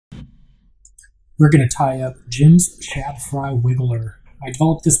we're going to tie up Jim's Shad Fry Wiggler. I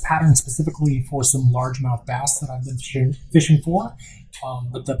developed this pattern specifically for some largemouth bass that I've been fishing for,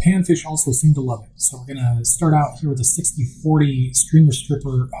 but the panfish also seem to love it. So we're going to start out here with a 60-40 streamer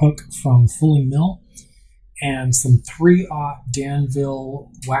stripper hook from Fulling Mill and some 3/0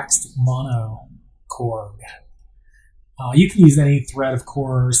 Danville waxed mono cord. You can use any thread, of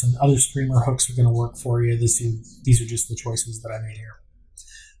course, and other streamer hooks are going to work for you. These are just the choices that I made here.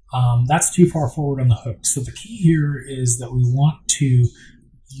 That's too far forward on the hook. So the key here is that we want to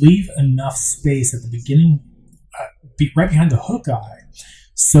leave enough space at the beginning, right behind the hook eye,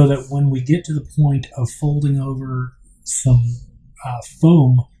 so that when we get to the point of folding over some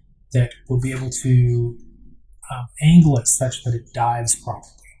foam, that we'll be able to angle it such that it dives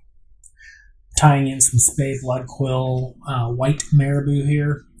properly. Tying in some spay blood quill white marabou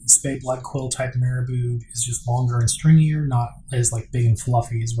here. Spay blood quill type marabou is just longer and stringier, not as like big and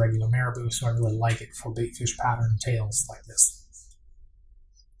fluffy as regular marabou, so I really like it for baitfish pattern tails like this.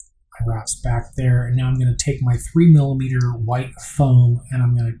 My wrap's back there, and now I'm going to take my 3mm white foam and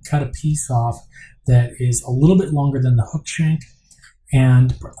I'm going to cut a piece off that is a little bit longer than the hook shank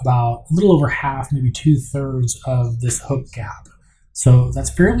and about a little over half, maybe 2/3 of this hook gap. So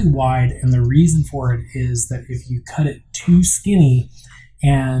that's fairly wide, and the reason for it is that if you cut it too skinny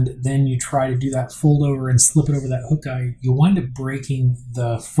and then you try to do that fold over and slip it over that hook eye, you'll wind up breaking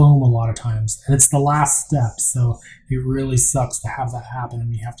the foam a lot of times. And it's the last step, so it really sucks to have that happen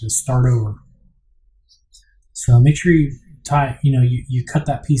and you have to start over. So make sure you you cut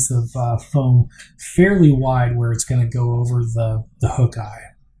that piece of foam fairly wide where it's going to go over the hook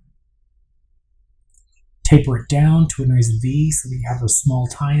eye. Taper it down to a nice V so that you have a small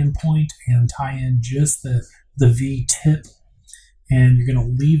tie-in point, and tie in just the V tip. And you're going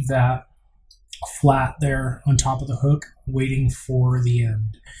to leave that flat there on top of the hook, waiting for the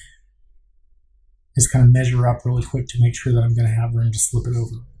end. Just kind of measure up really quick to make sure that I'm going to have room to slip it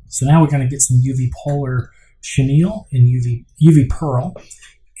over. So now we're going to get some UV polar chenille and UV pearl,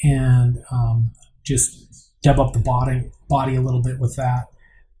 and just dub up the body a little bit with that,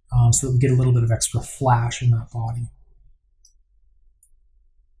 so that we get a little bit of extra flash in that body.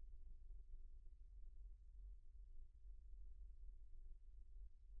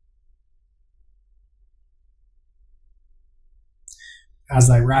 As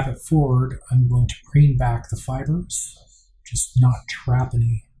I wrap it forward, I'm going to preen back the fibers, just not trap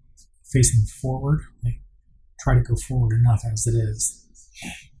any facing forward. I try to go forward enough as it is.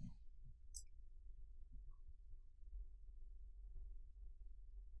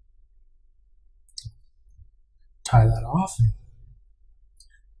 Tie that off and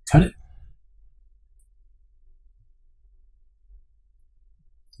cut it.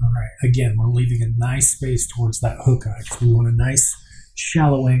 All right, again, we're leaving a nice space towards that hook eye because we want a nice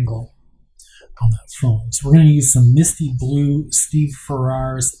shallow angle on that foam. So we're going to use some Misty Blue Steve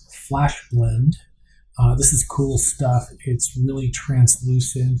Ferrar's Flash Blend. This is cool stuff. It's really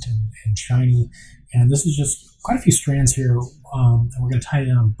translucent and shiny, and this is just quite a few strands here, and we're going to tie it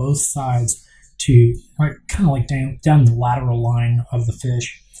in on both sides to kind of like down the lateral line of the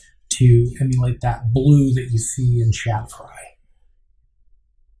fish to emulate that blue that you see in shad fry.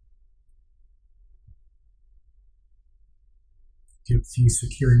 Give a few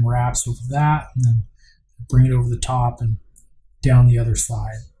securing wraps over that, and then bring it over the top and down the other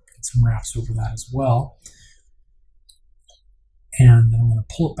side. Get some wraps over that as well. And then I'm going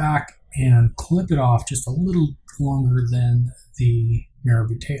to pull it back and clip it off just a little longer than the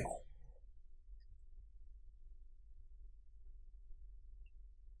marabou tail.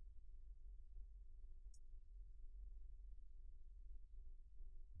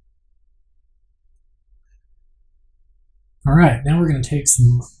 All right, now we're going to take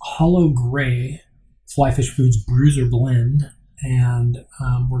some Hollow Gray Fly Fish Foods Bruiser Blend, and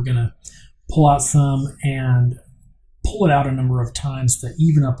we're going to pull out some and pull it out a number of times to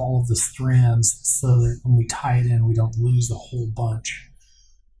even up all of the strands so that when we tie it in, we don't lose a whole bunch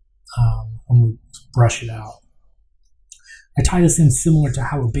when we brush it out. I tie this in similar to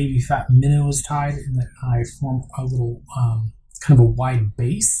how a baby fat minnow is tied, in that I form a little kind of a wide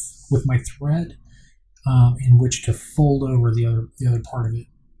base with my thread, in which to fold over the other part of it.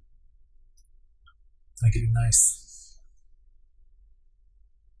 I get a nice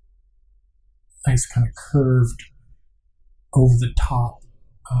kind of curved over the top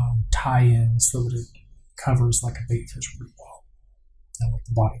tie-in so that it covers like a baitfish pretty well, and like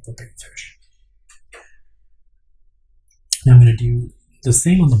the body of a baitfish. Now I'm going to do the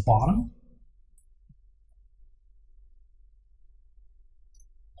same on the bottom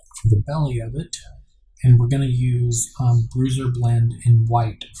for the belly of it. And we're going to use Bruiser Blend in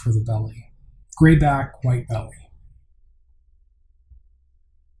white for the belly. Of gray back, white belly.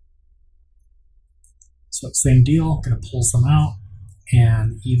 So same deal, I'm going to pull some out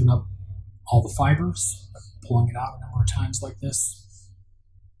and even up all the fibers, pulling it out a number of times like this.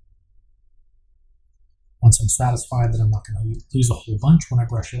 Once I'm satisfied that I'm not going to lose a whole bunch when I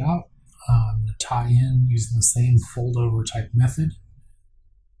brush it out, I'm going to tie in using the same fold over type method.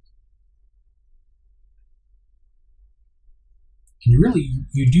 And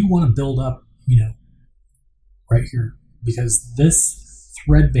you do want to build up, right here, because this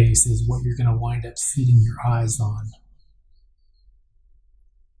thread base is what you're going to wind up seating your eyes on.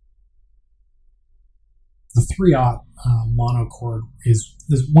 The 3/0 monocord is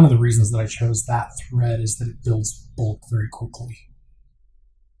one of the reasons that I chose that thread, is that it builds bulk very quickly.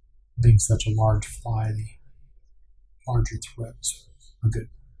 Being such a large fly, the larger threads are a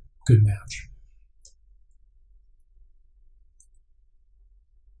good match.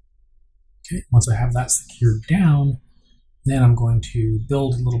 Okay, once I have that secured down, then I'm going to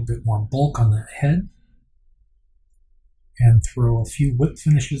build a little bit more bulk on that head and throw a few whip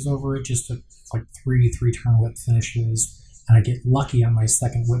finishes over it, just like three-turn whip finishes. And I get lucky on my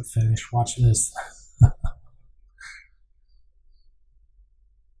second whip finish. Watch this.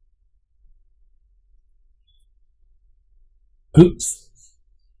 Oops.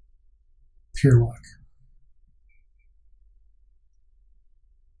 Pure luck.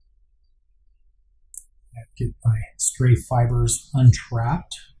 Get my stray fibers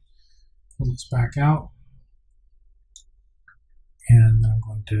untrapped. Pull those back out. And then I'm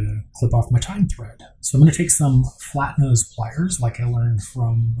going to clip off my time thread. So I'm going to take some flat nose pliers, like I learned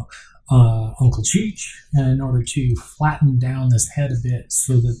from Uncle Cheech, in order to flatten down this head a bit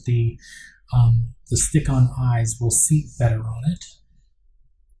so that the stick-on eyes will seat better on it.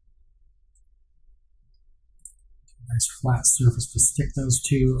 Nice flat surface to stick those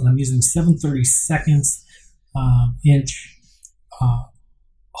to, and I'm using 7/32 inch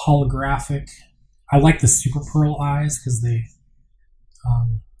holographic. I like the super pearl eyes because they are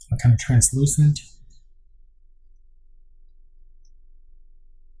kind of translucent.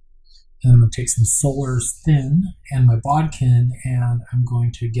 And I'm going to take some Solar's Thin and my bodkin, and I'm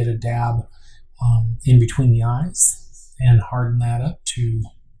going to get a dab in between the eyes and harden that up to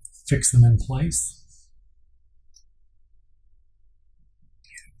fix them in place.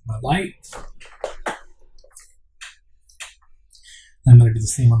 My light. I'm going to do the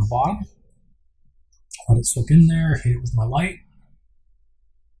same on the bottom. Let it soak in there, hit it with my light.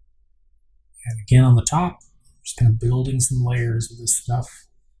 And again on the top, just kind of building some layers of this stuff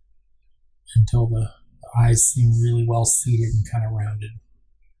until the eyes seem really well seated and kind of rounded.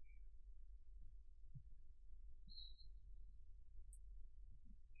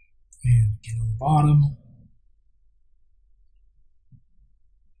 And again on the bottom.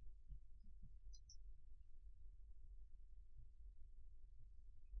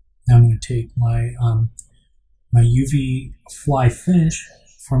 Now I'm going to take my my UV fly finish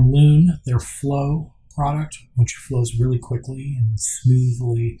from Loon, their Flow product, which flows really quickly and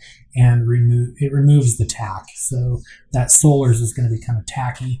smoothly, and it removes the tack. So that Solar's is going to be kind of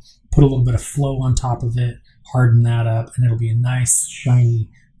tacky. Put a little bit of flow on top of it, harden that up, and it'll be a nice, shiny,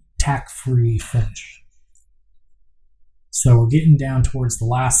 tack-free finish. So we're getting down towards the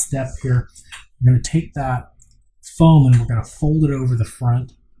last step here. We're going to take that foam and we're going to fold it over the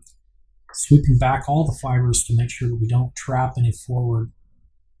front, sweeping back all the fibers to make sure that we don't trap any forward.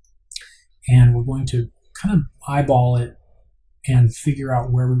 And we're going to kind of eyeball it and figure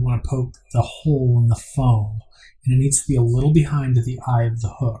out where we want to poke the hole in the foam. And it needs to be a little behind the eye of the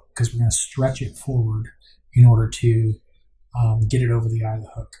hook, because we're going to stretch it forward in order to get it over the eye of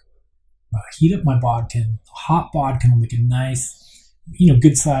the hook. Heat up my bodkin. Hot bodkin will make a nice,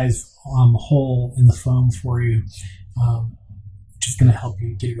 good size hole in the foam for you, which is going to help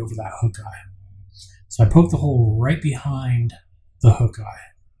you get it over that hook eye. So I poke the hole right behind the hook eye.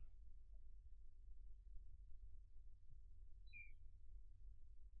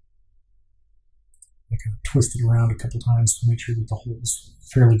 I kind of twist it around a couple times to make sure that the hole's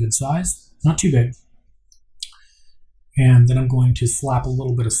fairly good size, not too big. And then I'm going to slap a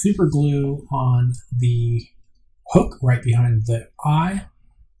little bit of super glue on the hook right behind the eye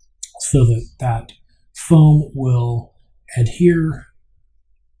so that that foam will adhere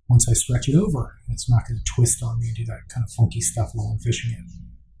once I stretch it over. It's not going to twist on me and do that kind of funky stuff while I'm fishing it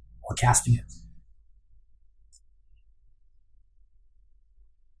or casting it.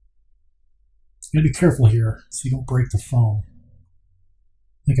 You gotta be careful here so you don't break the foam.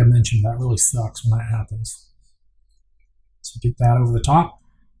 I think I mentioned that really sucks when that happens. So get that over the top.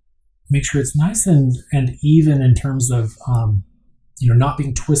 Make sure it's nice and even in terms of not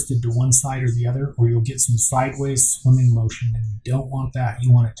being twisted to one side or the other, or you'll get some sideways swimming motion, and you don't want that.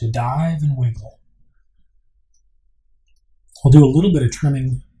 You want it to dive and wiggle. I'll do a little bit of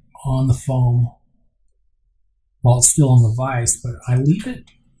trimming on the foam while it's still on the vise, but I leave it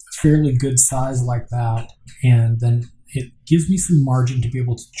fairly good size like that, and then it gives me some margin to be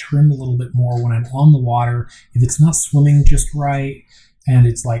able to trim a little bit more when I'm on the water. If it's not swimming just right and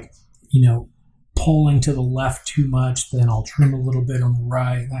it's like, pulling to the left too much, then I'll trim a little bit on the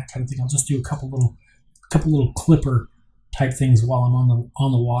right, that kind of thing. I'll just do a couple little clipper type things while I'm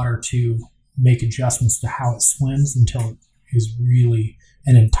on the water to make adjustments to how it swims until it is really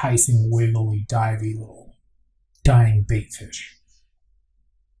an enticing, wiggly, divey little dying baitfish.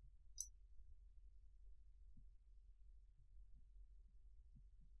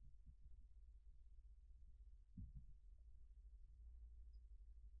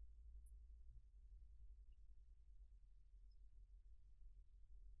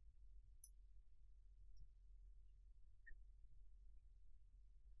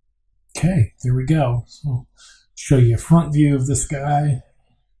 Okay, there we go. So show you a front view of this guy.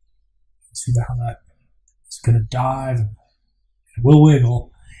 See how that is going to dive. It will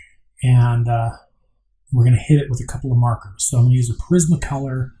wiggle, and we're going to hit it with a couple of markers. So I'm going to use a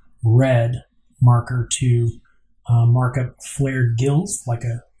Prismacolor red marker to mark up flared gills, like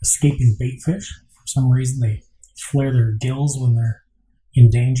a escaping baitfish. For some reason, they flare their gills when they're in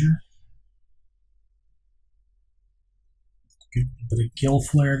danger. Get a bit of gill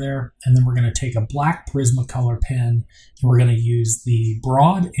flare there, and then we're going to take a black Prismacolor pen, and we're going to use the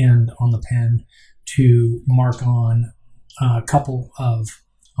broad end on the pen to mark on a couple of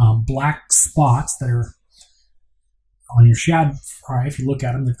black spots that are on your shad fry. If you look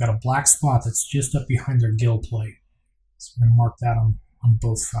at them, they've got a black spot that's just up behind their gill plate. So we're going to mark that on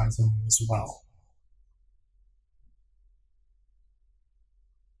both sides of them as well.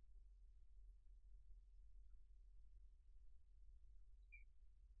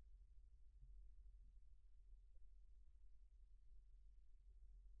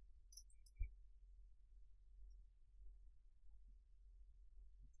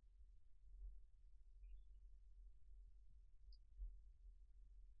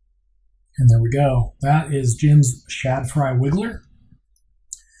 And there we go. That is Jim's Shad Fry Wiggler.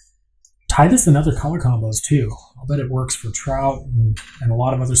 Try this in other color combos too. I'll bet it works for trout and a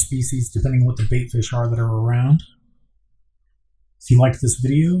lot of other species, depending on what the baitfish are that are around. If you liked this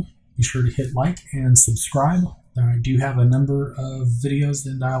video, be sure to hit like and subscribe. I do have a number of videos,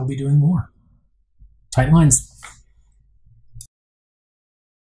 and I'll be doing more. Tight lines.